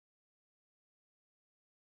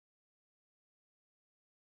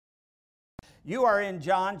You are in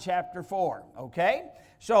John chapter 4, okay?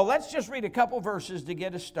 So let's just read a couple verses to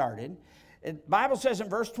get us started. The Bible says in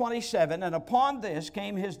verse 27, "And upon this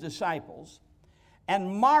came his disciples,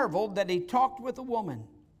 and marveled that he talked with a woman.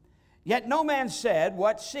 Yet no man said,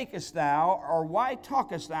 What seekest thou, or why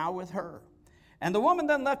talkest thou with her? And the woman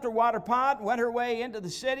then left her water pot, and went her way into the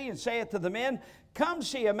city, and saith to the men, Come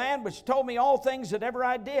see a man which told me all things that ever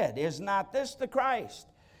I did. Is not this the Christ?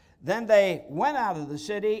 Then they went out of the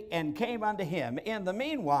city, and came unto him. In the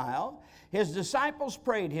meanwhile, his disciples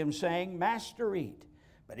prayed him, saying, Master, eat.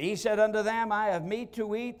 But he said unto them, I have meat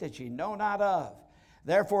to eat that ye know not of.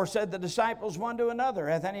 Therefore said the disciples one to another,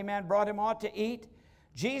 Hath any man brought him aught to eat?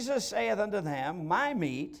 Jesus saith unto them, My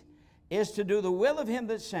meat is to do the will of him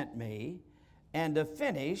that sent me, and to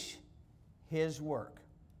finish his work."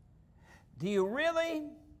 Do you really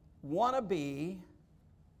want to be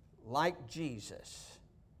like Jesus?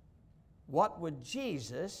 What would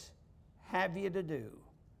Jesus have you to do?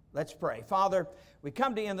 Let's pray. Father, we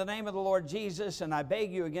come to you in the name of the Lord Jesus, and I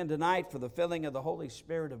beg you again tonight for the filling of the Holy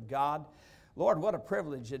Spirit of God. Lord, what a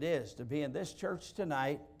privilege it is to be in this church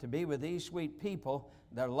tonight, to be with these sweet people,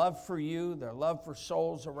 their love for you, their love for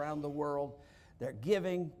souls around the world, their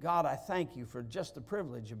giving. God, I thank you for just the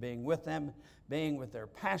privilege of being with them, being with their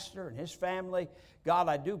pastor and his family. God,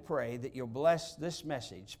 I do pray that you'll bless this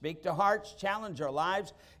message. Speak to hearts, challenge our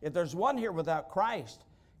lives. If there's one here without Christ,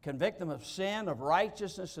 convict them of sin, of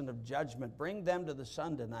righteousness, and of judgment. Bring them to the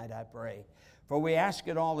Son tonight, I pray. For we ask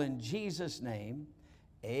it all in Jesus' name.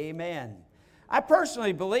 Amen. I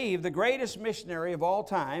personally believe the greatest missionary of all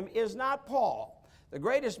time is not Paul. The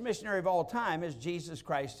greatest missionary of all time is Jesus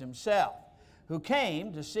Christ himself, who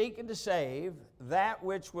came to seek and to save that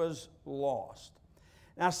which was lost.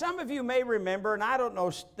 Now, some of you may remember, and I don't know,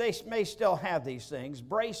 they may still have these things,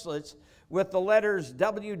 bracelets with the letters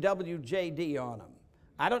WWJD on them.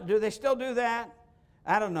 Do they still do that?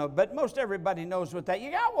 I don't know, but most everybody knows what that.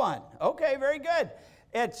 You got one. Okay, very good.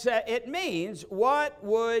 It means, what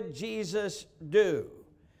would Jesus do?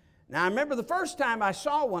 Now, I remember the first time I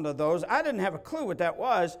saw one of those, I didn't have a clue what that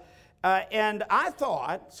was. And I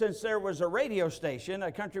thought, since there was a radio station,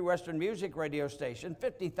 a country western music radio station,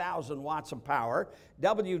 50,000 watts of power,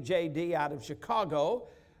 WJD out of Chicago,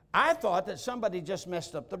 I thought that somebody just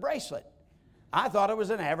messed up the bracelet. I thought it was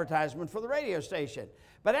an advertisement for the radio station.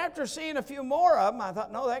 But after seeing a few more of them, I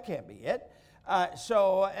thought, no, that can't be it.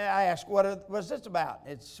 So I asked, what was this about?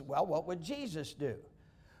 What would Jesus do?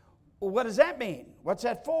 Well, what does that mean? What's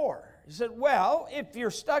that for? He said, well, if you're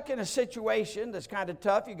stuck in a situation that's kind of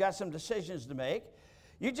tough, you got some decisions to make,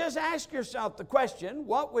 you just ask yourself the question,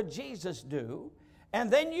 what would Jesus do? And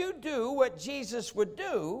then you do what Jesus would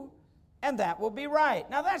do, and that will be right.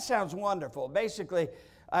 Now, that sounds wonderful. Basically,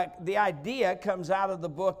 the idea comes out of the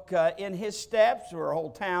book In His Steps, where a whole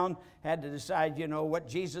town had to decide, what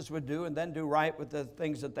Jesus would do and then do right with the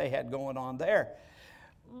things that they had going on there.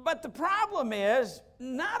 But the problem is,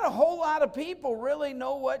 not a whole lot of people really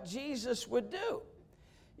know what Jesus would do.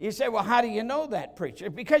 You say, well, how do you know that, preacher?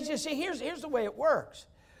 Because you see, here's the way it works.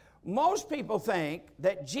 Most people think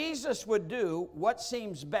that Jesus would do what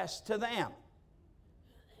seems best to them.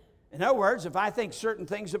 In other words, if I think certain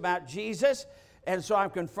things about Jesus, and so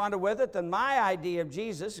I'm confronted with it, then my idea of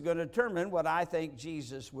Jesus is going to determine what I think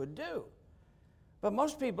Jesus would do. But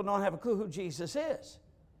most people don't have a clue who Jesus is.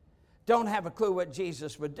 Don't have a clue what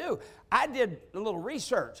Jesus would do. I did a little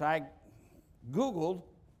research. I Googled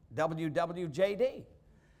WWJD.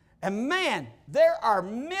 And man, there are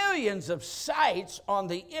millions of sites on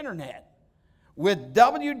the internet with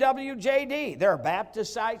WWJD. There are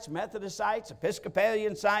Baptist sites, Methodist sites,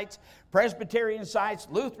 Episcopalian sites, Presbyterian sites,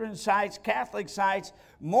 Lutheran sites, Catholic sites,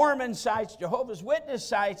 Mormon sites, Jehovah's Witness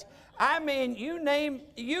sites. I mean, you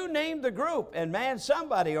name the group, and man,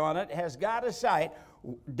 somebody on it has got a site,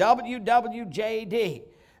 WWJD.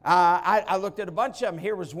 I looked at a bunch of them.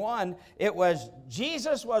 Here was one. It was,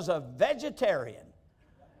 Jesus was a vegetarian.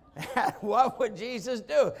 What would Jesus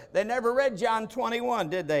do? They never read John 21,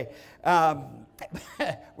 did they?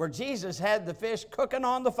 Where Jesus had the fish cooking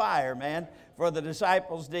on the fire, man, for the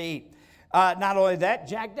disciples to eat. Not only that,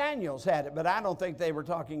 Jack Daniels had it, but I don't think they were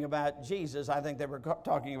talking about Jesus. I think they were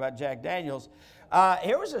talking about Jack Daniels.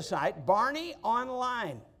 Here was a site, Barney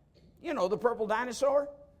Online. You know, the purple dinosaur?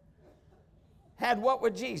 Had what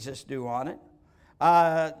would Jesus do on it.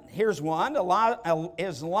 Here's one,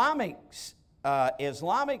 Islamic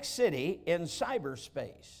City in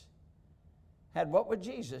cyberspace. Had what would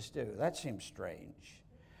Jesus do? That seems strange.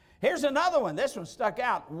 Here's another one. This one stuck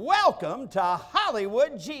out. Welcome to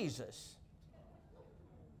Hollywood Jesus.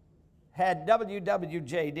 Had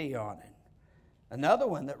WWJD on it. Another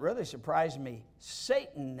one that really surprised me,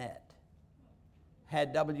 SatanNet.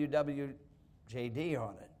 had WWJD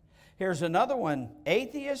on it. Here's another one,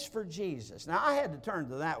 Atheists for Jesus. Now, I had to turn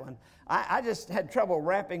to that one. I just had trouble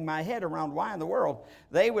wrapping my head around why in the world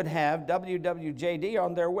they would have WWJD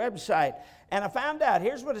on their website. And I found out,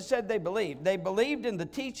 here's what it said they believed. They believed in the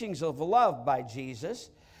teachings of love by Jesus,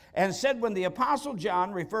 and said when the Apostle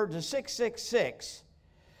John referred to 666,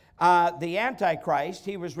 the Antichrist,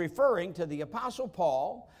 he was referring to the Apostle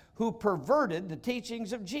Paul, who perverted the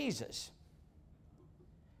teachings of Jesus.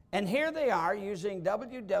 And here they are using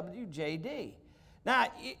WWJD. Now,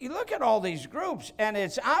 you look at all these groups, and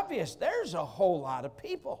it's obvious there's a whole lot of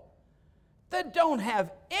people that don't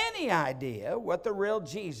have any idea what the real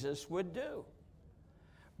Jesus would do.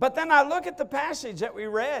 But then I look at the passage that we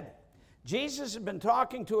read. Jesus had been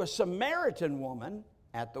talking to a Samaritan woman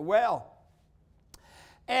at the well.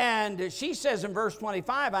 And she says in verse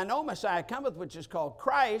 25, I know Messiah cometh, which is called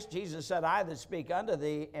Christ. Jesus said, I that speak unto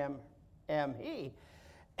thee am he.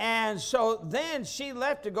 And so then she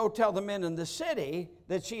left to go tell the men in the city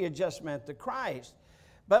that she had just met the Christ.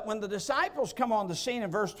 But when the disciples come on the scene in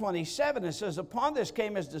verse 27, it says, upon this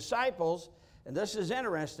came his disciples, and this is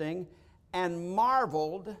interesting, and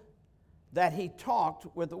marveled that he talked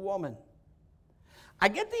with a woman. I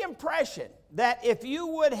get the impression that if you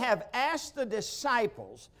would have asked the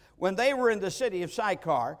disciples when they were in the city of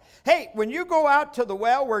Sychar, hey, when you go out to the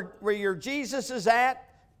well where your Jesus is at,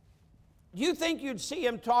 you think you'd see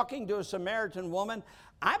him talking to a Samaritan woman?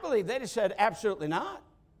 I believe they'd have said, absolutely not.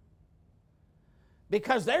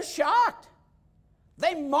 Because they're shocked.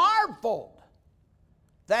 They marveled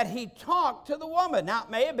that he talked to the woman. Now, it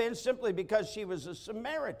may have been simply because she was a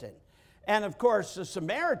Samaritan. And, of course, the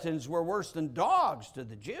Samaritans were worse than dogs to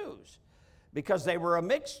the Jews because they were a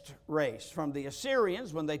mixed race from the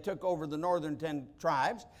Assyrians when they took over the northern 10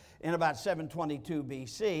 tribes in about 722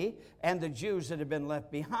 BC, and the Jews that had been left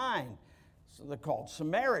behind. So they're called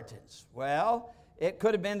Samaritans. Well, it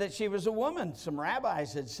could have been that she was a woman. Some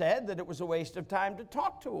rabbis had said that it was a waste of time to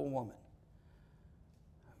talk to a woman.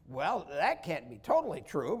 Well, that can't be totally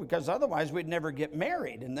true because otherwise we'd never get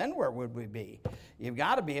married, and then where would we be? You've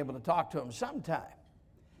got to be able to talk to them sometime.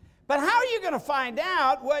 But how are you going to find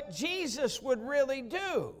out what Jesus would really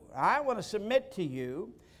do? I want to submit to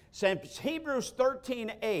you, since Hebrews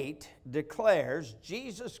 13:8 declares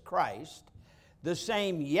Jesus Christ the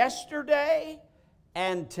same yesterday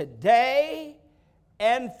and today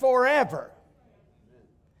and forever.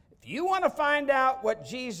 If you want to find out what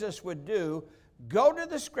Jesus would do, go to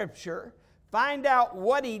the Scripture, find out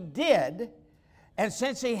what he did, and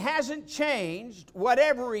since he hasn't changed,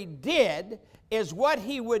 whatever he did is what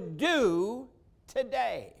he would do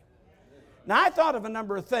today. Now, I thought of a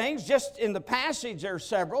number of things. Just in the passage, there are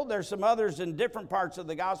several. There's some others in different parts of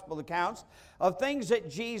the gospel accounts of things that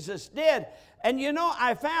Jesus did. And you know,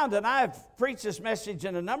 I found, and I've preached this message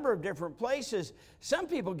in a number of different places, some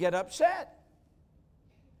people get upset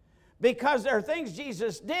because there are things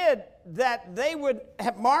Jesus did that they would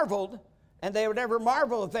have marveled, and they would never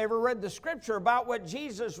marvel if they ever read the Scripture about what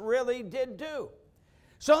Jesus really did do.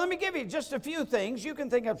 So let me give you just a few things. You can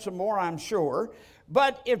think of some more, I'm sure.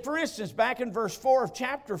 But if, for instance, back in verse 4 of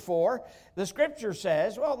chapter 4, the Scripture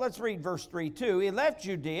says, well, let's read verse 3 too. He left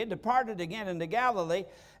Judea, departed again into Galilee,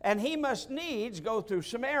 and he must needs go through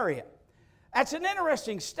Samaria. That's an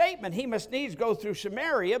interesting statement. He must needs go through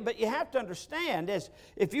Samaria, but you have to understand, is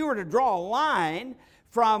if you were to draw a line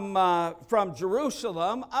from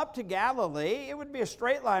Jerusalem up to Galilee, it would be a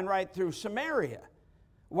straight line right through Samaria.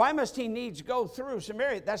 Why must he needs go through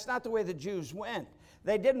Samaria? That's not the way the Jews went.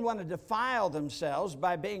 They didn't want to defile themselves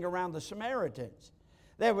by being around the Samaritans.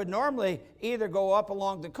 They would normally either go up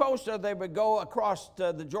along the coast or they would go across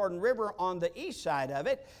the Jordan River on the east side of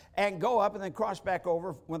it and go up and then cross back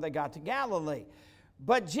over when they got to Galilee.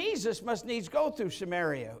 But Jesus must needs go through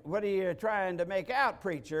Samaria. What are you trying to make out,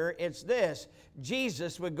 preacher? It's this: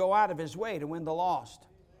 Jesus would go out of his way to win the lost.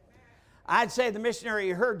 I'd say the missionary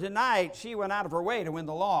you heard tonight, she went out of her way to win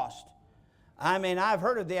the lost. I mean, I've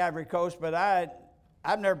heard of the Ivory Coast, but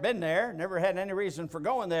I've never been there, never had any reason for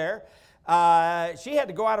going there. She had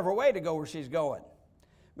to go out of her way to go where she's going.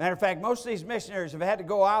 Matter of fact, most of these missionaries have had to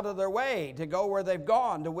go out of their way to go where they've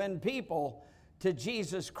gone to win people to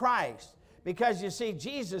Jesus Christ. Because you see,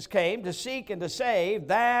 Jesus came to seek and to save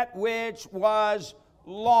that which was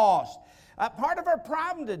lost. Part of our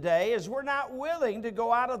problem today is we're not willing to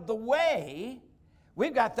go out of the way.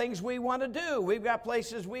 We've got things we want to do. We've got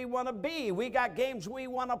places we want to be. We got games we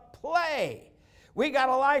want to play. We got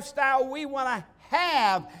a lifestyle we want to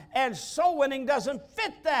have, and soul winning doesn't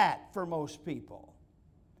fit that for most people.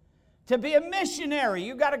 To be a missionary,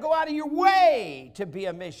 you got to go out of your way to be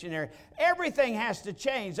a missionary. Everything has to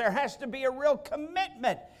change. There has to be a real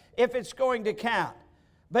commitment if it's going to count.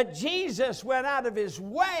 But Jesus went out of his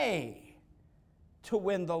way to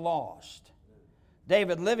win the lost.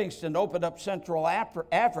 David Livingstone opened up Central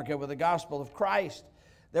Africa with the gospel of Christ.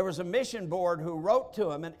 There was a mission board who wrote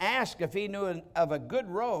to him and asked if he knew of a good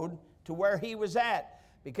road to where he was at,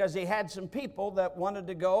 because he had some people that wanted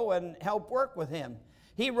to go and help work with him.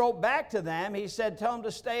 He wrote back to them. He said, tell them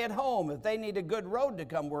to stay at home. If they need a good road to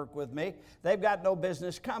come work with me, they've got no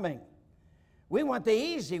business coming. We want the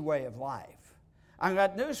easy way of life. I've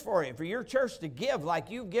got news for you. For your church to give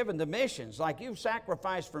like you've given to missions, like you've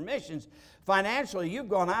sacrificed for missions, financially you've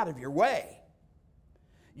gone out of your way.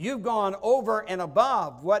 You've gone over and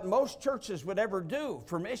above what most churches would ever do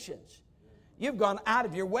for missions. You've gone out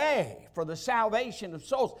of your way for the salvation of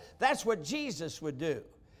souls. That's what Jesus would do.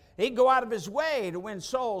 He'd go out of his way to win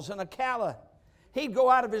souls in Ocala. He'd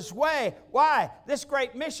go out of his way. Why? This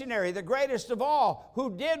great missionary, the greatest of all,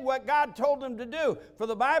 who did what God told him to do. For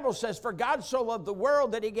the Bible says, for God so loved the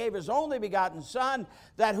world that he gave his only begotten Son,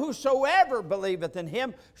 that whosoever believeth in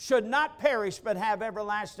him should not perish but have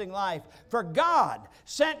everlasting life. For God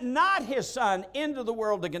sent not his Son into the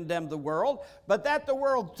world to condemn the world, but that the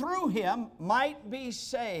world through him might be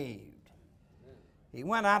saved. He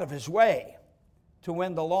went out of his way to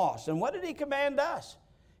win the lost. And what did he command us?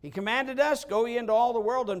 He commanded us, go ye into all the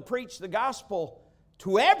world and preach the gospel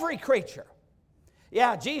to every creature.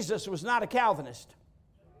 Yeah, Jesus was not a Calvinist.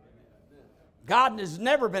 God has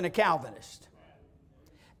never been a Calvinist.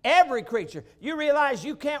 Every creature. You realize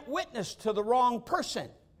you can't witness to the wrong person.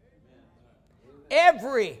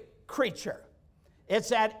 Every creature. It's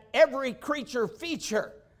that every creature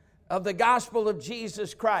feature of the gospel of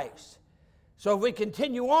Jesus Christ. So if we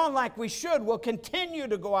continue on like we should, we'll continue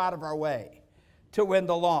to go out of our way to win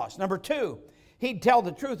the lost. Number two, he'd tell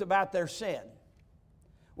the truth about their sin.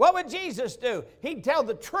 What would Jesus do? He'd tell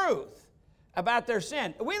the truth about their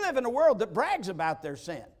sin. We live in a world that brags about their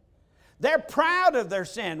sin. They're proud of their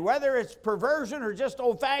sin, whether it's perversion or just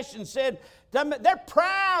old-fashioned sin. They're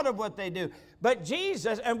proud of what they do. But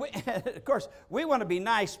Jesus, and we, of course, we want to be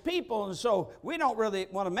nice people, and so we don't really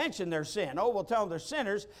want to mention their sin. Oh, we'll tell them they're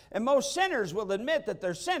sinners, and most sinners will admit that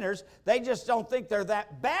they're sinners. They just don't think they're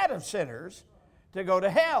that bad of sinners to go to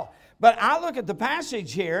hell. But I look at the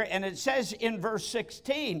passage here, and it says in verse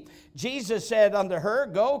 16, Jesus said unto her,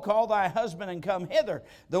 go, call thy husband and come hither.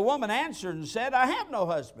 The woman answered and said, I have no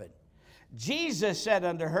husband. Jesus said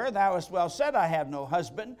unto her, thou hast well said, I have no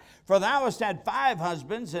husband. For thou hast had 5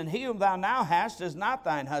 husbands, and he whom thou now hast is not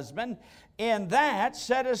thine husband. In that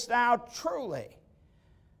saidest thou truly.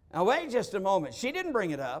 Now wait just a moment. She didn't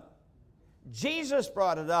bring it up. Jesus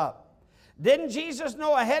brought it up. Didn't Jesus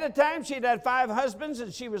know ahead of time she'd had 5 husbands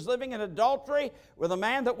and she was living in adultery with a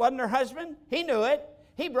man that wasn't her husband? He knew it.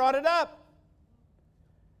 He brought it up.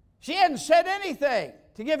 She hadn't said anything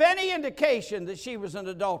to give any indication that she was an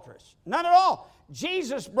adulteress. None at all.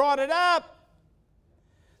 Jesus brought it up.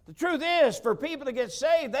 The truth is, for people to get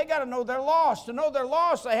saved, they got to know they're lost. To know they're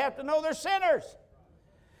lost, they have to know they're sinners.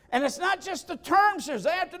 And it's not just the term sinners.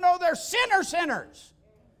 They have to know they're sinners.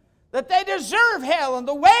 That they deserve hell, and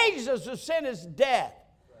the wages of sin is death.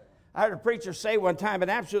 I heard a preacher say one time, it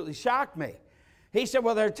absolutely shocked me. He said,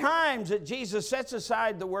 well, there are times that Jesus sets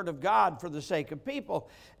aside the word of God for the sake of people.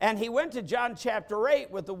 And he went to John chapter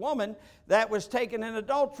 8 with the woman that was taken in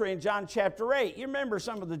adultery in John chapter 8. You remember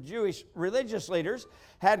some of the Jewish religious leaders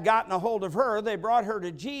had gotten a hold of her. They brought her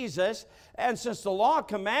to Jesus. And since the law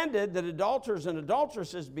commanded that adulterers and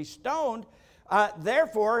adulteresses be stoned,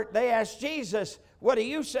 therefore they asked Jesus, what do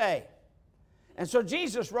you say? And so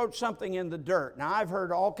Jesus wrote something in the dirt. Now, I've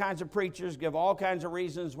heard all kinds of preachers give all kinds of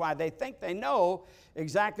reasons why they think they know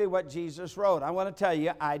exactly what Jesus wrote. I want to tell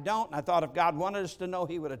you, I don't. And I thought if God wanted us to know,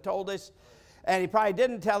 he would have told us. And he probably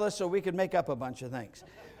didn't tell us so we could make up a bunch of things.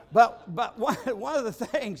 But one of the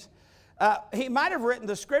things, he might have written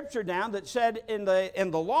the scripture down that said in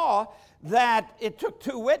the law that it took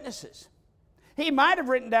 2 witnesses. He might have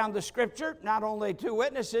written down the scripture, not only 2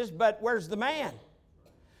 witnesses, but where's the man?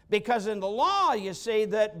 Because in the law, you see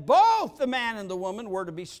that both the man and the woman were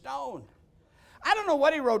to be stoned. I don't know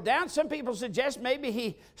what he wrote down. Some people suggest maybe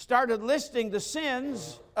he started listing the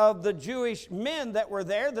sins of the Jewish men that were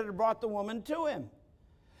there that had brought the woman to him.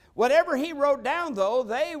 Whatever he wrote down, though,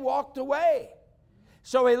 they walked away.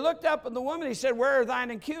 So he looked up at the woman. He said, where are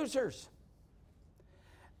thine accusers?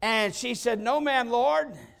 And she said, no man,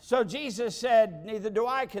 Lord. So Jesus said, neither do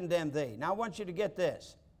I condemn thee. Now I want you to get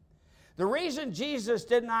this. The reason Jesus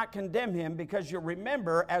did not condemn him, because you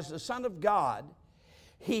remember, as the Son of God,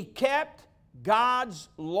 he kept God's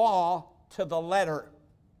law to the letter.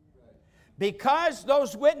 Because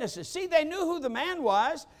those witnesses, see, they knew who the man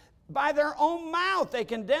was. By their own mouth, they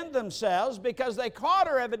condemned themselves because they caught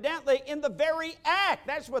her evidently in the very act.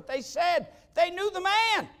 That's what they said. They knew the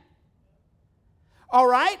man. All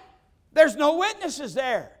right? There's no witnesses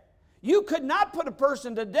there. You could not put a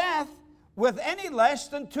person to death with any less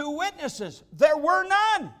than 2 witnesses. There were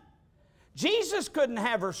none. Jesus couldn't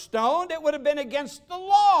have her stoned. It would have been against the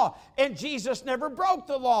law. And Jesus never broke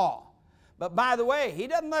the law. But by the way, he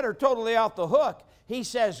doesn't let her totally off the hook. He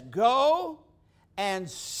says, go and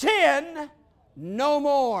sin no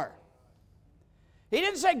more. He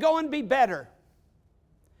didn't say go and be better.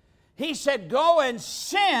 He said go and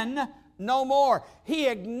sin no more. He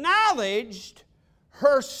acknowledged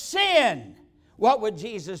her sin. What would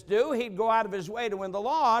Jesus do? He'd go out of his way to win the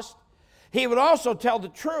lost. He would also tell the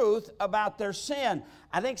truth about their sin.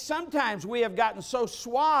 I think sometimes we have gotten so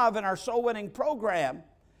suave in our soul winning program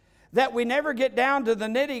that we never get down to the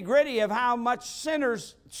nitty-gritty of how much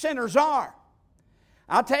sinners are.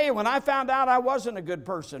 I'll tell you, when I found out I wasn't a good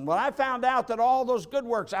person, when I found out that all those good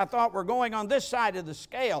works I thought were going on this side of the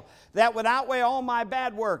scale, that would outweigh all my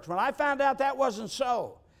bad works, when I found out that wasn't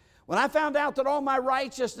so, when I found out that all my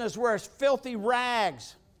righteousness were as filthy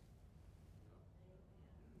rags,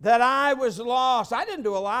 that I was lost. I didn't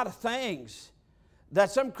do a lot of things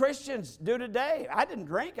that some Christians do today. I didn't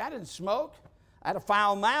drink. I didn't smoke. I had a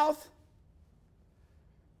foul mouth.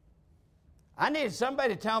 I needed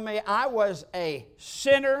somebody to tell me I was a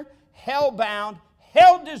sinner, hell-bound,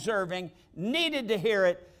 hell-deserving, needed to hear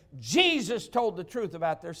it. Jesus told the truth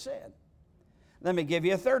about their sin. Let me give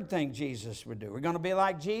you a third thing Jesus would do. We're going to be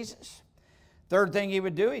like Jesus. Third thing he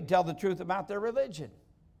would do, he'd tell the truth about their religion.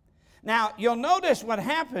 Now, you'll notice what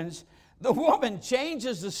happens. The woman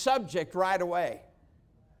changes the subject right away.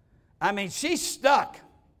 I mean, she's stuck.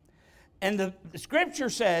 And the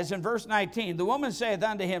scripture says in verse 19, the woman saith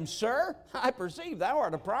unto him, Sir, I perceive thou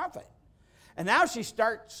art a prophet. And now she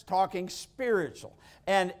starts talking spiritual.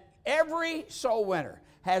 And every soul winner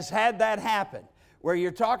has had that happen, where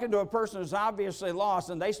you're talking to a person who's obviously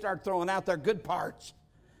lost and they start throwing out their good parts.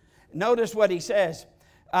 Notice what he says.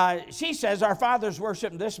 She says, Our fathers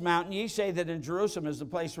worship in this mountain. Ye say that in Jerusalem is the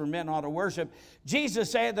place where men ought to worship. Jesus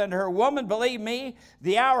saith unto her, Woman, believe me,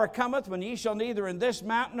 the hour cometh when ye shall neither in this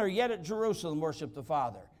mountain nor yet at Jerusalem worship the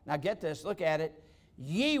Father. Now get this, look at it.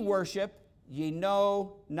 Ye worship, ye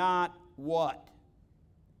know not what.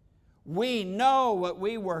 We know what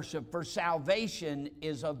we worship, for salvation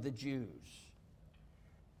is of the Jews.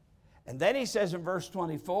 And then he says in verse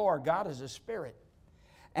 24, God is a spirit.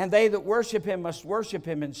 And they that worship him must worship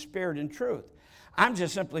him in spirit and truth. I'm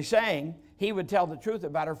just simply saying he would tell the truth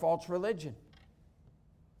about her false religion.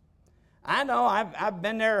 I know, I've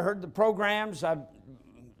been there, heard the programs, I've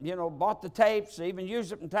bought the tapes, even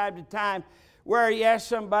used it from time to time, where you ask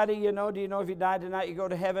somebody, do you know if you died tonight you go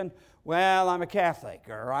to heaven? Well, I'm a Catholic,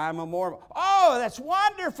 or I'm a Mormon. Oh, that's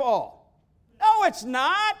wonderful. No, it's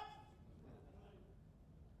not.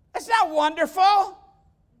 It's not wonderful.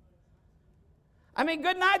 I mean,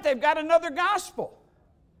 good night, they've got another gospel.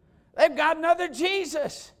 They've got another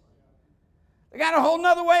Jesus. They got a whole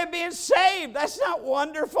nother way of being saved. That's not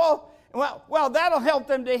wonderful. Well, that'll help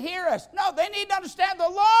them to hear us. No, they need to understand the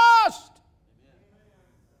lost.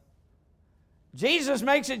 Jesus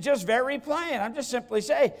makes it just very plain. I'm just simply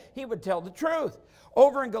saying he would tell the truth.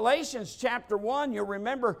 Over in Galatians chapter 1, you'll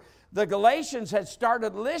remember the Galatians had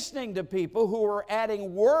started listening to people who were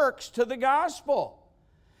adding works to the gospel.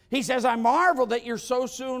 He says, I marvel that you're so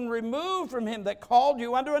soon removed from him that called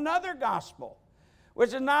you unto another gospel,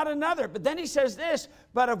 which is not another. But then he says this,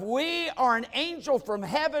 but if we or an angel from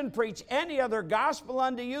heaven preach any other gospel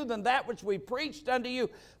unto you than that which we preached unto you,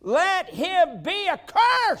 let him be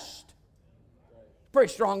accursed.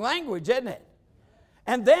 Pretty strong language, isn't it?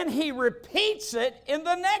 And then he repeats it in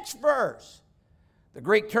the next verse. The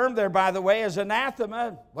Greek term there, by the way, is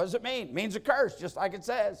anathema. What does it mean? It means a curse, just like it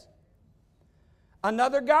says.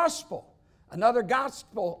 Another gospel. Another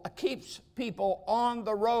gospel keeps people on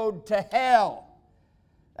the road to hell.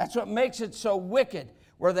 That's what makes it so wicked,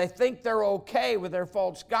 where they think they're okay with their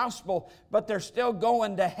false gospel, but they're still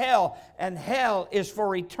going to hell, and hell is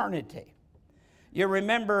for eternity. You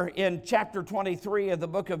remember in chapter 23 of the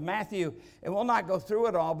book of Matthew, and we'll not go through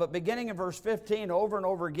it all, but beginning in verse 15, over and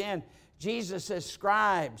over again, Jesus says,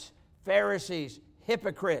 Scribes, Pharisees,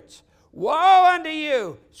 hypocrites, woe unto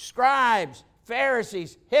you, scribes,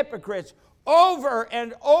 Pharisees, hypocrites, over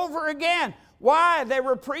and over again. Why? They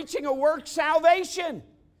were preaching a work salvation.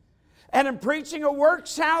 And in preaching a work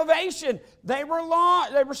salvation, they were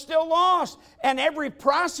lost. They were still lost. And every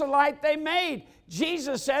proselyte they made,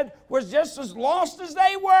 Jesus said was just as lost as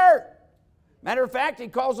they were. Matter of fact, he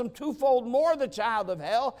calls them twofold more the child of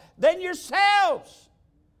hell than yourselves.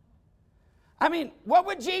 I mean, what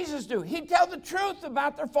would Jesus do? He'd tell the truth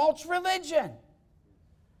about their false religion.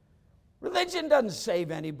 Religion doesn't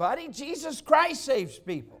save anybody. Jesus Christ saves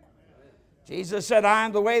people. Jesus said, I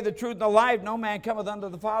am the way, the truth, and the life. No man cometh unto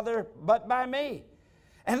the Father but by me.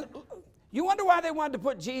 And you wonder why they wanted to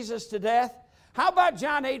put Jesus to death? How about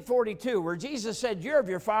John 8:42, where Jesus said, you're of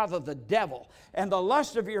your father the devil, and the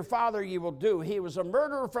lust of your father you will do. He was a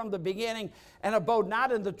murderer from the beginning, and abode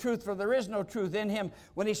not in the truth, for there is no truth in him.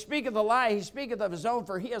 When he speaketh a lie, he speaketh of his own,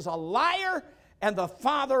 for he is a liar and the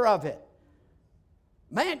father of it.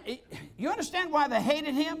 Man, you understand why they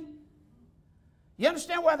hated him? You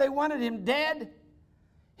understand why they wanted him dead?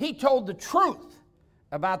 He told the truth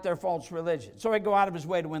about their false religion. So he'd go out of his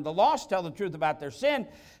way to win the lost, tell the truth about their sin,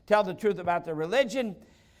 tell the truth about their religion.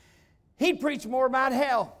 He'd preach more about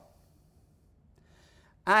hell.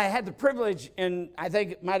 I had the privilege, and I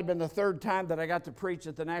think it might have been the third time that I got to preach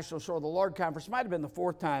at the National Show of the Lord Conference. It might have been the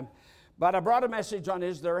fourth time. But I brought a message on,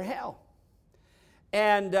 is there a hell?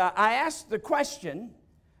 And I asked the question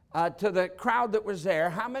to the crowd that was there,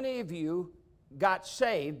 how many of you got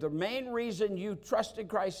saved? The main reason you trusted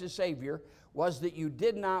Christ as Savior was that you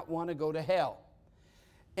did not want to go to hell.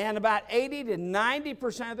 And about 80 to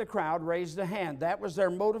 90% of the crowd raised a hand. That was their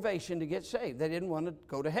motivation to get saved. They didn't want to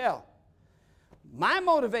go to hell. My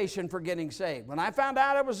motivation for getting saved, when I found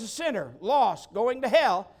out I was a sinner, lost, going to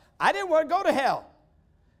hell, I didn't want to go to hell.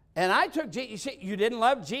 And I took Jesus. You see, you didn't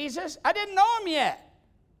love Jesus? I didn't know him yet.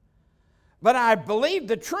 But I believed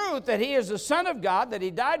the truth that he is the Son of God, that he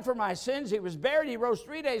died for my sins, he was buried, he rose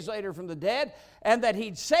 3 days later from the dead, and that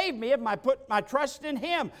he'd save me if I put my trust in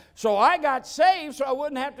him. So I got saved so I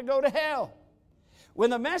wouldn't have to go to hell. When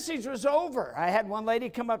the message was over, I had one lady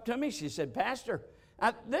come up to me. She said, Pastor,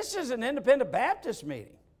 this is an independent Baptist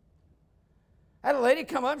meeting. I had a lady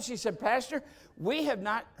come up and she said, Pastor, we have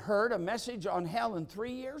not heard a message on hell in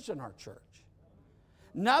 3 years in our church.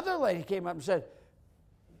 Another lady came up and said,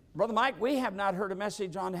 Brother Mike, we have not heard a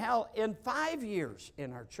message on hell in 5 years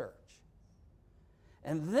in our church.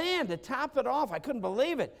 And then to top it off, I couldn't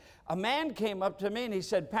believe it. A man came up to me and he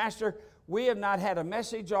said, Pastor, we have not had a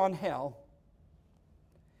message on hell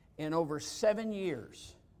in over 7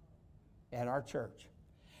 years at our church.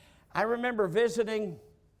 I remember visiting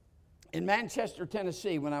in Manchester,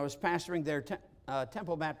 Tennessee, when I was pastoring their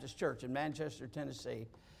Temple Baptist Church in Manchester, Tennessee.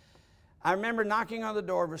 I remember knocking on the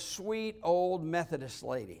door of a sweet old Methodist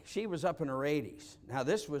lady. She was up in her 80s. Now,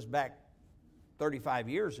 this was back 35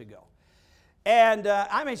 years ago. And,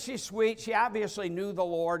 she's sweet. She obviously knew the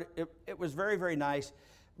Lord. It was very, very nice.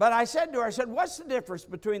 But I said to her, what's the difference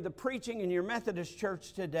between the preaching in your Methodist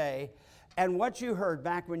church today and what you heard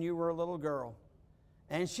back when you were a little girl?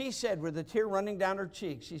 And she said, with a tear running down her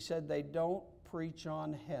cheek, she said, they don't preach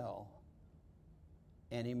on hell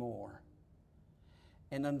anymore.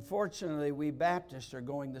 And unfortunately, we Baptists are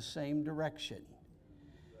going the same direction.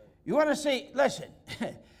 You want to see, listen,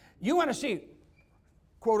 you want to see,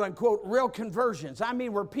 quote unquote, real conversions. I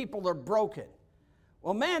mean, where people are broken.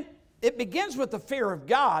 Well, man, it begins with the fear of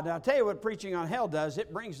God. And I'll tell you what preaching on hell does.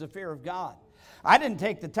 It brings the fear of God. I didn't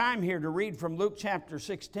take the time here to read from Luke chapter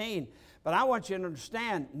 16, but I want you to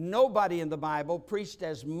understand, nobody in the Bible preached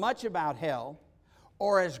as much about hell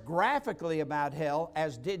or as graphically about hell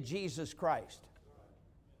as did Jesus Christ.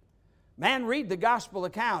 Man, read the gospel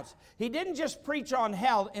accounts. He didn't just preach on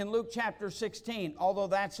hell in Luke chapter 16, although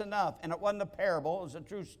that's enough. And it wasn't a parable, it was a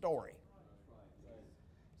true story.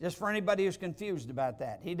 Just for anybody who's confused about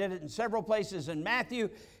that. He did it in several places in Matthew.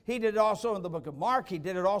 He did it also in the book of Mark. He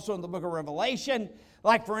did it also in the book of Revelation.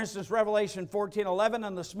 Like, for instance, Revelation 14:11,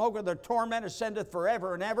 and the smoke of their torment ascendeth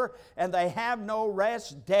forever and ever, and they have no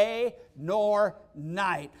rest day nor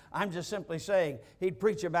night. I'm just simply saying, he'd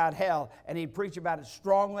preach about hell, and he'd preach about it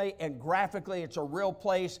strongly and graphically. It's a real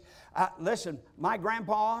place. Listen, my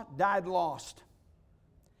grandpa died lost.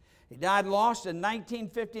 He died lost in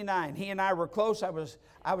 1959. He and I were close. I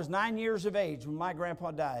was 9 years of age when my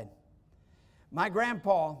grandpa died. My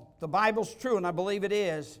grandpa, the Bible's true, and I believe it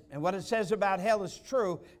is. And what it says about hell is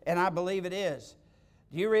true, and I believe it is.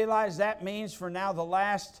 Do you realize that means for now the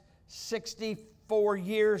last 64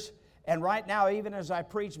 years, and right now, even as I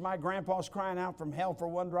preach, my grandpa's crying out from hell for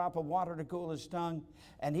one drop of water to cool his tongue,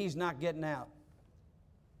 and he's not getting out.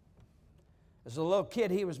 As a little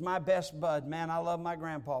kid, he was my best bud. Man, I love my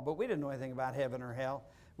grandpa, but we didn't know anything about heaven or hell.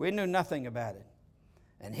 We knew nothing about it.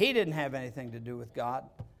 And he didn't have anything to do with God.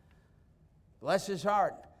 Bless his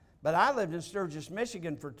heart. But I lived in Sturgis,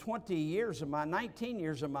 Michigan for 19 years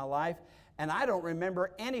of my life, And I don't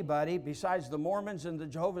remember anybody besides the Mormons and the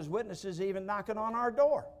Jehovah's Witnesses even knocking on our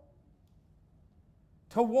door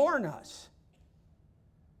to warn us.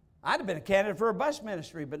 I'd have been a candidate for a bus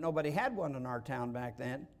ministry, but nobody had one in our town back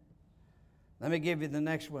then. Let me give you the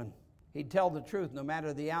next one. He'd tell the truth no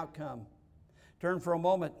matter the outcome. Turn for a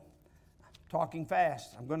moment. Talking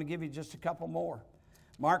fast. I'm going to give you just a couple more.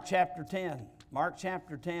 Mark chapter 10. Mark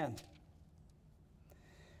chapter 10.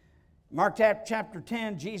 Mark chapter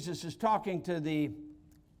 10, Jesus is talking to the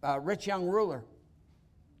rich young ruler.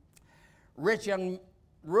 Rich young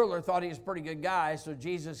ruler thought he was a pretty good guy, so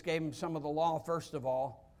Jesus gave him some of the law first of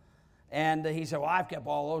all. And he said, well, I've kept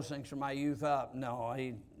all those things from my youth up. No,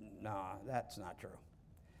 that's not true.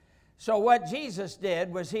 So what Jesus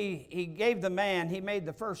did was he gave the man, he made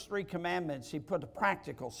the first 3 commandments. He put a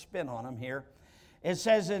practical spin on them here. It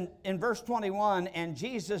says in verse 21, and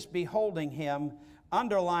Jesus beholding him,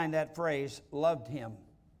 underline that phrase, loved him.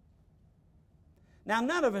 Now,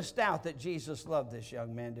 none of us doubt that Jesus loved this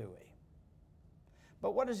young man, do we?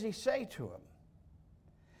 But what does he say to him?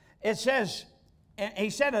 It says, and he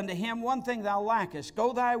said unto him, one thing thou lackest,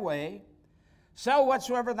 go thy way, sell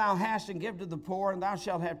whatsoever thou hast, and give to the poor, and thou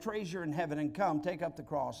shalt have treasure in heaven, and come, take up the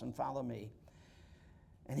cross, and follow me.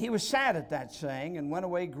 And he was sad at that saying, and went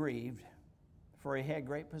away grieved, for he had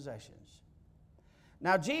great possessions.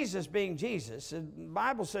 Now, Jesus being Jesus, the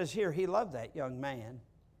Bible says here he loved that young man.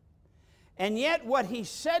 And yet what he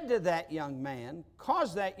said to that young man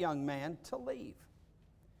caused that young man to leave.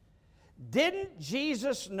 Didn't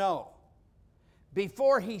Jesus know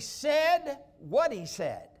before he said what he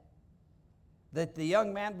said that the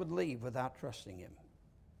young man would leave without trusting him?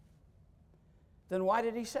 Then why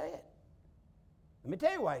did he say it? Let me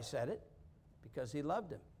tell you why he said it. Because he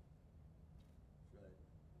loved him.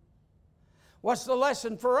 What's the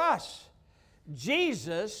lesson for us?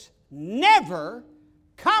 Jesus never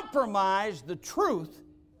compromised the truth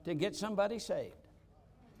to get somebody saved.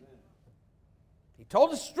 He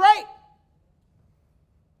told us straight.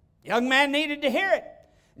 The young man needed to hear it.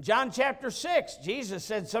 In John chapter 6, Jesus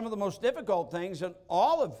said some of the most difficult things, and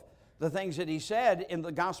all of the things that he said in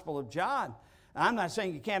the Gospel of John. And I'm not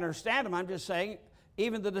saying you can't understand them. I'm just saying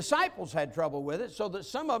even the disciples had trouble with it, so that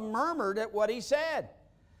some of them murmured at what he said.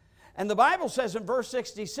 And the Bible says in verse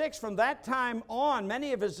 66, from that time on,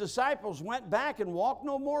 many of his disciples went back and walked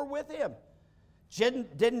no more with him.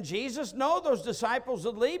 Didn't Jesus know those disciples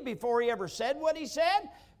would leave before he ever said what he said?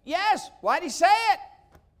 Yes. Why did he say it?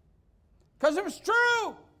 Because it was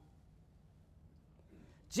true.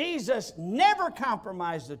 Jesus never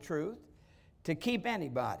compromised the truth to keep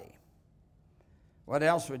anybody. What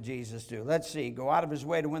else would Jesus do? Let's see. Go out of his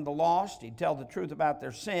way to win the lost. He'd tell the truth about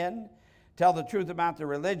their sin. Tell the truth about their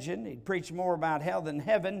religion. He'd preach more about hell than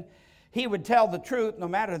heaven. He would tell the truth no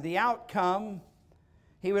matter the outcome.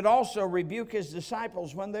 He would also rebuke his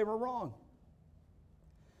disciples when they were wrong.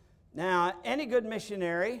 Now, any good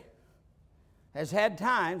missionary has had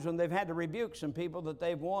times when they've had to rebuke some people that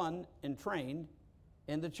they've won and trained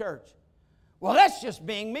in the church. Well, that's just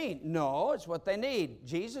being mean. No, it's what they need.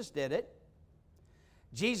 Jesus did it.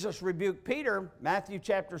 Jesus rebuked Peter, Matthew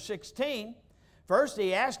chapter 16. First,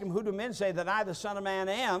 he asked him, who do men say that I, the Son of Man,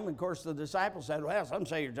 am? And of course, the disciples said, well, some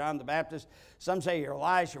say you're John the Baptist. Some say you're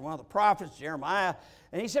Elijah, you're one of the prophets, Jeremiah.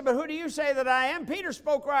 And he said, but who do you say that I am? Peter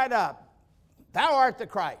spoke right up. Thou art the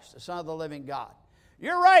Christ, the Son of the living God.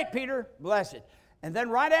 You're right, Peter. Blessed. And then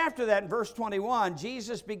right after that, in verse 21,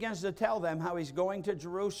 Jesus begins to tell them how he's going to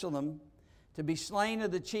Jerusalem to be slain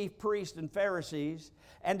of the chief priests and Pharisees,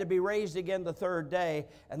 and to be raised again the 3rd day.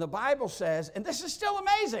 And the Bible says, and this is still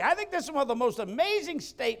amazing, I think this is one of the most amazing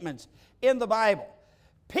statements in the Bible.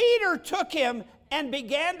 Peter took him and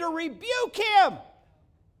began to rebuke him.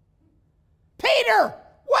 Peter,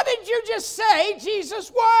 what did you just say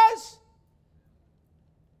Jesus was?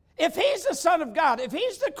 If he's the Son of God, if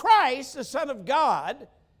he's the Christ, the Son of God,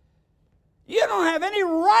 you don't have any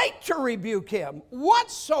right to rebuke him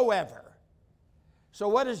whatsoever. So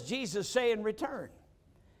what does Jesus say in return?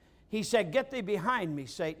 He said, get thee behind me,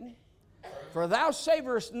 Satan, for thou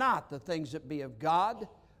savorest not the things that be of God,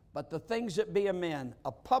 but the things that be of men.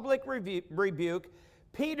 A public rebuke.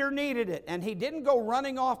 Peter needed it, and he didn't go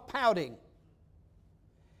running off pouting.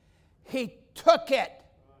 He took it.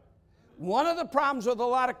 One of the problems with a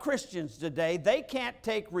lot of Christians today, they can't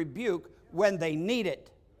take rebuke when they need it.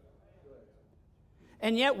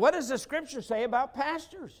 And yet, what does the Scripture say about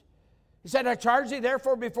pastors? He said, I charge thee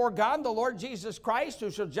therefore before God and the Lord Jesus Christ,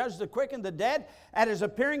 who shall judge the quick and the dead at his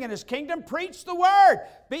appearing in his kingdom. Preach the word.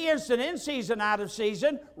 Be instant in season, out of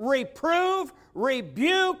season. Reprove,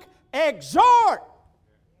 rebuke, exhort.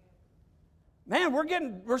 Man,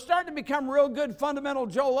 we're starting to become real good fundamental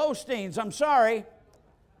Joel Osteens. I'm sorry.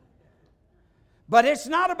 But it's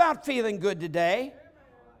not about feeling good today.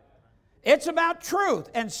 It's about truth.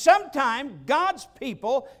 And sometimes God's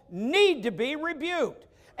people need to be rebuked.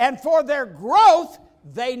 And for their growth,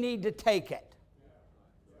 they need to take it.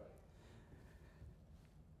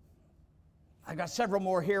 I got several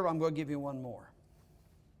more here. I'm going to give you one more.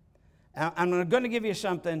 I'm going to give you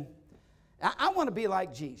something. I want to be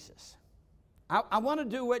like Jesus. I want to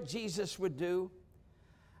do what Jesus would do.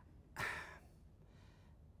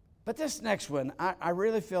 But this next one, I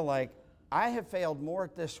really feel like I have failed more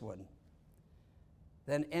at this one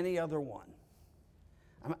than any other one.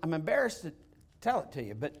 I'm embarrassed to tell it to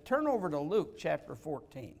you, but turn over to Luke chapter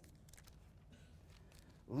 14.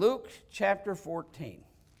 Luke chapter 14.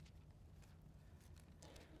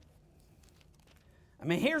 I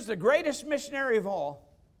mean, here's the greatest missionary of all.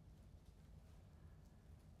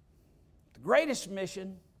 The greatest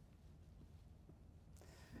mission.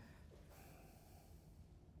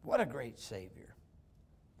 What a great Savior.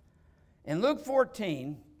 In Luke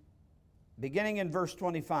 14, beginning in verse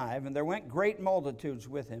 25, and there went great multitudes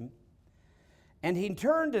with him, and he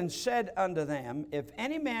turned and said unto them, If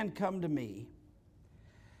any man come to me,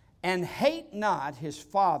 and hate not his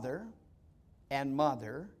father, and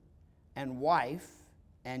mother, and wife,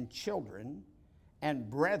 and children, and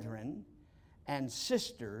brethren, and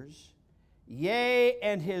sisters, yea,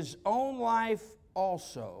 and his own life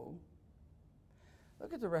also.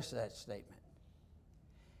 Look at the rest of that statement.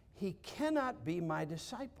 He cannot be my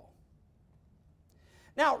disciple.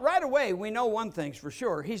 Now, right away, we know one thing's for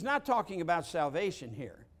sure. He's not talking about salvation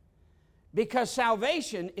here, because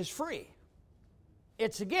salvation is free.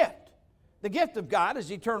 It's a gift. The gift of God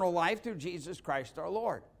is eternal life through Jesus Christ our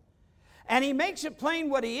Lord. And he makes it plain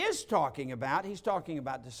what he is talking about. He's talking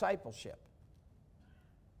about discipleship.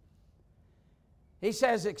 He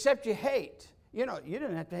says, except you hate. You know, you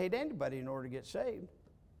didn't have to hate anybody in order to get saved.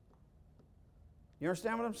 You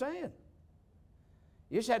understand what I'm saying?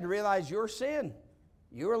 You just had to realize your sin.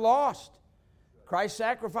 You were lost. Christ's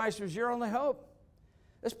sacrifice was your only hope.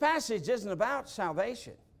 This passage isn't about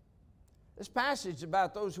salvation. This passage is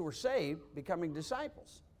about those who were saved becoming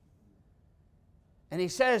disciples. And he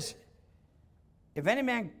says, if any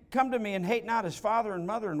man come to me and hate not his father and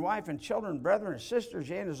mother and wife and children, brethren and sisters,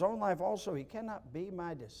 yea, and his own life also, he cannot be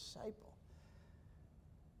my disciple.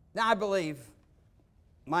 Now, I believe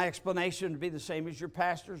my explanation would be the same as your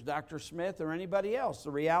pastors, Dr. Smith, or anybody else.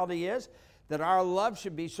 The reality is that our love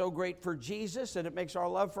should be so great for Jesus that it makes our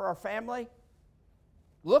love for our family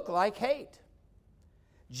look like hate.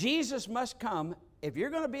 Jesus must come, if you're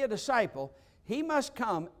going to be a disciple, he must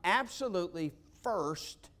come absolutely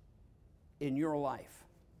first in your life.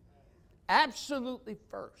 Absolutely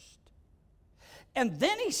first. And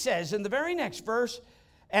then he says in the very next verse,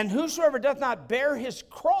 and whosoever doth not bear his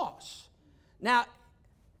cross. Now,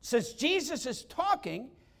 since Jesus is talking,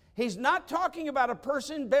 he's not talking about a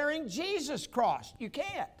person bearing Jesus' cross. You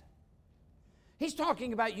can't. He's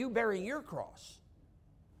talking about you bearing your cross.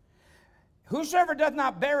 Whosoever doth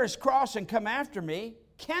not bear his cross and come after me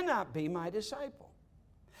cannot be my disciple.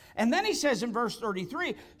 And then he says in verse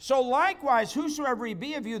 33, so likewise whosoever he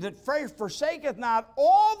be of you that forsaketh not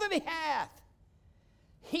all that he hath,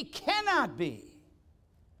 he cannot be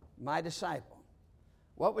my disciple.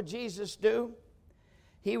 What would Jesus do?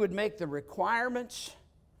 He would make the requirements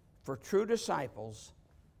for true disciples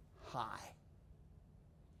high.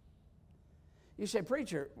 You say,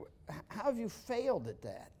 preacher, how have you failed at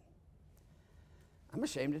that? I'm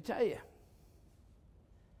ashamed to tell you.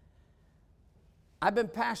 I've been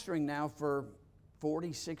pastoring now for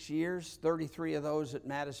 46 years, 33 of those at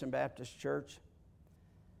Madison Baptist Church.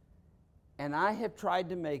 And I have tried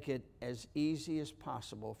to make it as easy as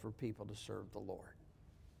possible for people to serve the Lord.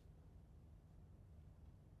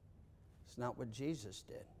 It's not what Jesus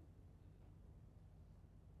did.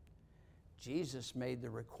 Jesus made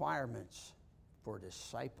the requirements for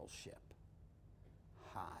discipleship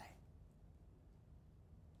high.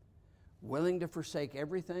 Willing to forsake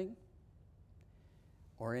everything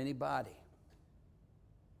or anybody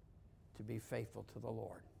to be faithful to the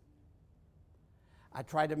Lord. I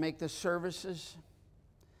try to make the services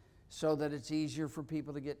so that it's easier for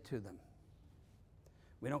people to get to them.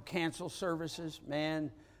 We don't cancel services.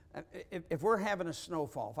 Man, if we're having a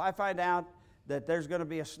snowfall, if I find out that there's going to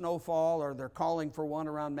be a snowfall or they're calling for one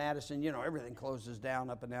around Madison, you know, everything closes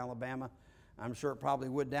down up in Alabama. I'm sure it probably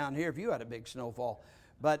would down here if you had a big snowfall.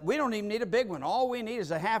 But we don't even need a big one. All we need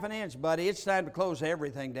is a half an inch, buddy. It's time to close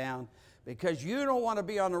everything down because you don't want to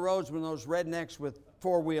be on the roads when those rednecks with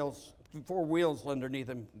four wheels underneath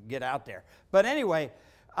them get out there. But anyway,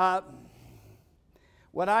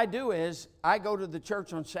 What I do is I go to the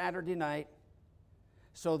church on Saturday night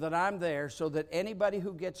so that I'm there, so that anybody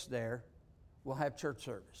who gets there will have church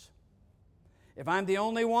service. If I'm the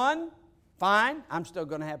only one, fine, I'm still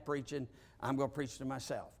going to have preaching. I'm going to preach to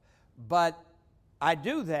myself. But I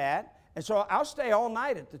do that, and so I'll stay all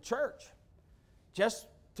night at the church just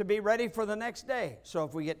to be ready for the next day. So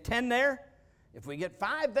if we get 10 there, if we get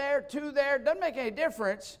 5 there, 2 there, doesn't make any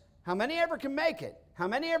difference. How many ever can make it? How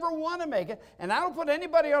many ever want to make it? And I don't put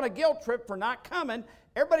anybody on a guilt trip for not coming.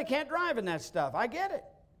 Everybody can't drive in that stuff. I get it.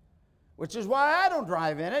 Which is why I don't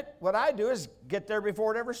drive in it. What I do is get there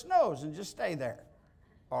before it ever snows and just stay there.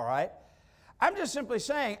 All right? I'm just simply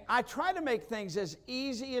saying, I try to make things as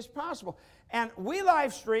easy as possible. And we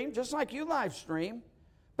live stream, just like you live stream.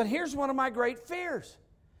 But here's one of my great fears.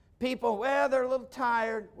 People, well, they're a little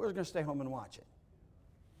tired. We're going to stay home and watch it.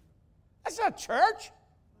 That's not church.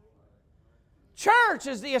 Church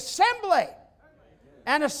is the assembly.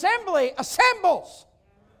 And assembly assembles.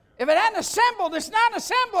 If it hadn't assembled, it's not an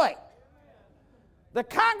assembly. The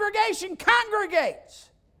congregation congregates.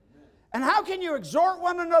 And how can you exhort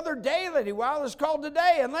one another daily while it's called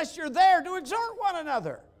today unless you're there to exhort one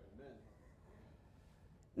another?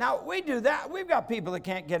 Now, we do that. We've got people that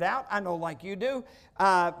can't get out. I know like you do.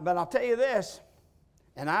 But I'll tell you this,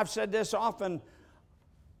 and I've said this often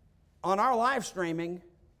on our live streaming,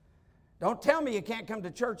 don't tell me you can't come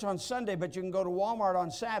to church on Sunday, but you can go to Walmart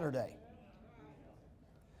on Saturday.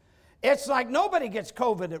 It's like nobody gets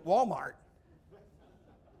COVID at Walmart.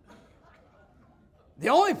 The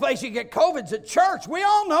only place you get COVID is at church. We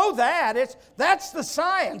all know that. That's the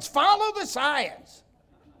science. Follow the science.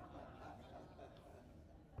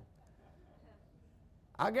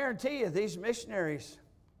 I guarantee you these missionaries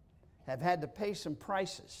have had to pay some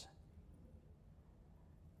prices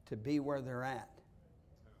to be where they're at.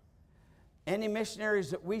 Any missionaries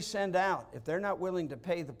that we send out, if they're not willing to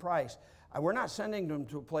pay the price, we're not sending them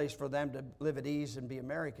to a place for them to live at ease and be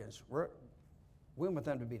Americans. We want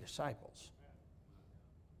them to be disciples.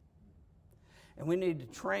 And we need to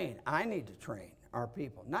train. I need to train our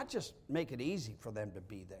people. Not just make it easy for them to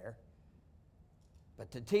be there, but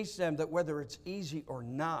to teach them that whether it's easy or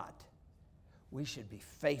not, we should be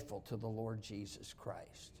faithful to the Lord Jesus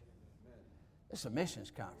Christ. It's a missions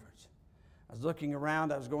conference. I was looking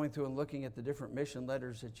around. I was going through and looking at the different mission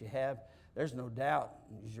letters that you have. There's no doubt,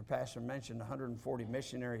 as your pastor mentioned, 140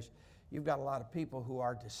 missionaries. You've got a lot of people who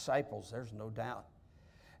are disciples. There's no doubt.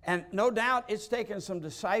 And no doubt it's taken some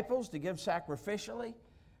disciples to give sacrificially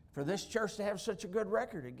for this church to have such a good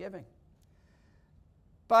record of giving.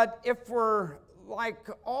 But if we're like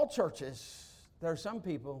all churches, there are some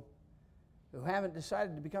people who haven't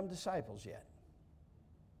decided to become disciples yet.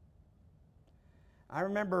 I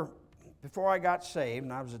remember before I got saved,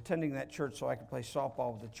 and I was attending that church so I could play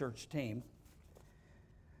softball with the church team.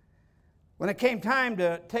 When it came time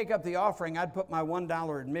to take up the offering, I'd put my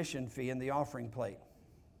 $1 admission fee in the offering plate.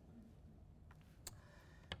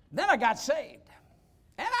 Then I got saved.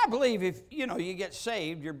 And I believe if, you get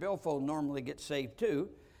saved, your billfold normally gets saved too.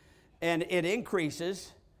 And it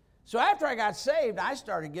increases. So after I got saved, I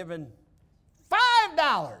started giving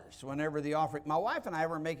 $5 whenever the offering. My wife and I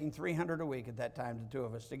were making $300 a week at that time, the two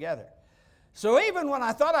of us together. So even when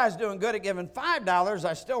I thought I was doing good at giving $5, I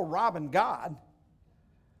was still robbing God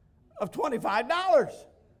of $25.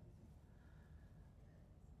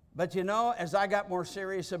 But as I got more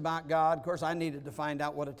serious about God, of course, I needed to find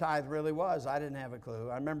out what a tithe really was. I didn't have a clue.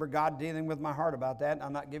 I remember God dealing with my heart about that, and I'll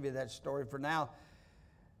not give you that story for now.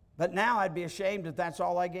 But now I'd be ashamed if that's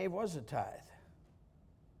all I gave was a tithe.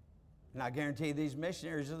 And I guarantee these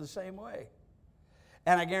missionaries are the same way.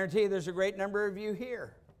 And I guarantee there's a great number of you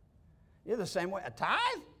here. You're the same way. A tithe?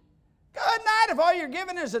 Good night. If all you're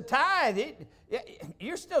giving is a tithe,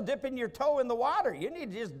 you're still dipping your toe in the water. You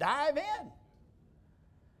need to just dive in.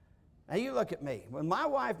 Now you look at me. When my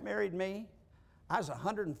wife married me, I was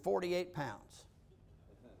 148 pounds.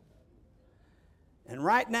 And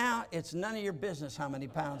right now, it's none of your business how many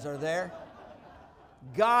pounds are there.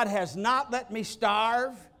 God has not let me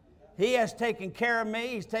starve. He has taken care of me.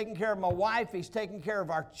 He's taken care of my wife. He's taken care of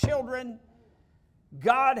our children.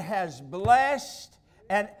 God has blessed.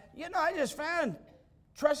 And, I just found,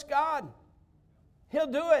 trust God. He'll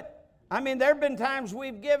do it. I mean, there have been times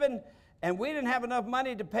we've given and we didn't have enough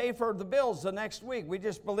money to pay for the bills the next week. We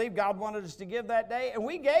just believed God wanted us to give that day, and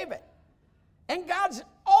we gave it. And God's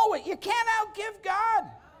always, you can't outgive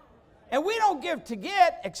God. And we don't give to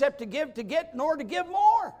get, except to get, nor to give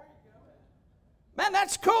more. Man,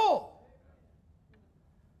 that's cool.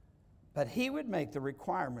 But He would make the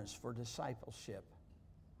requirements for discipleship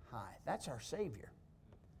high. That's our Savior.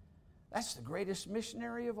 That's the greatest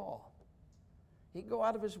missionary of all. He'd go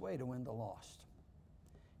out of his way to win the lost.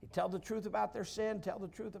 He'd tell the truth about their sin, tell the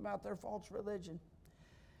truth about their false religion.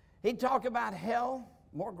 He'd talk about hell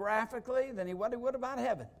more graphically than he would about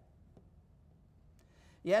heaven.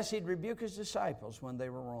 Yes, he'd rebuke his disciples when they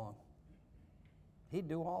were wrong. He'd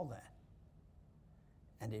do all that.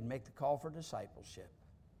 And he'd make the call for discipleship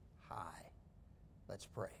high. Let's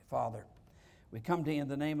pray. Father, we come to you in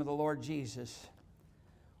the name of the Lord Jesus.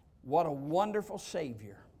 What a wonderful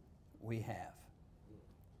Savior we have.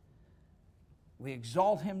 We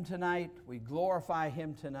exalt him tonight. We glorify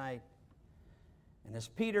him tonight. And as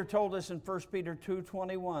Peter told us in 1 Peter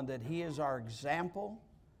 2:21, that he is our example,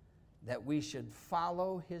 that we should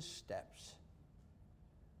follow his steps.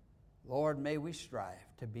 Lord, may we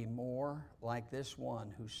strive to be more like this one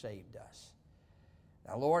who saved us.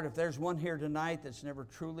 Now, Lord, if there's one here tonight that's never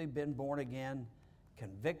truly been born again,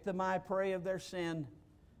 convict them, I pray, of their sin.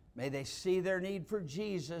 May they see their need for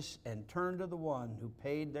Jesus and turn to the one who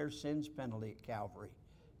paid their sins' penalty at Calvary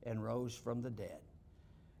and rose from the dead.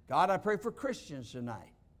 God, I pray for Christians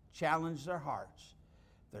tonight. Challenge their hearts.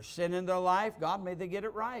 If there's sin in their life, God, may they get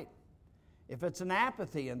it right. If it's an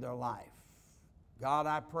apathy in their life, God,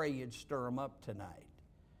 I pray you'd stir them up tonight.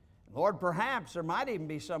 Lord, perhaps there might even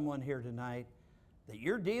be someone here tonight that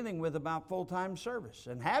you're dealing with about full-time service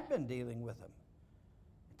and have been dealing with them.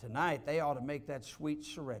 Tonight, they ought to make that sweet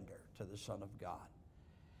surrender to the Son of God.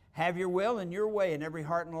 Have your will and your way in every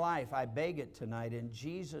heart and life. I beg it tonight in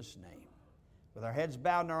Jesus' name. With our heads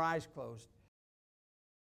bowed and our eyes closed.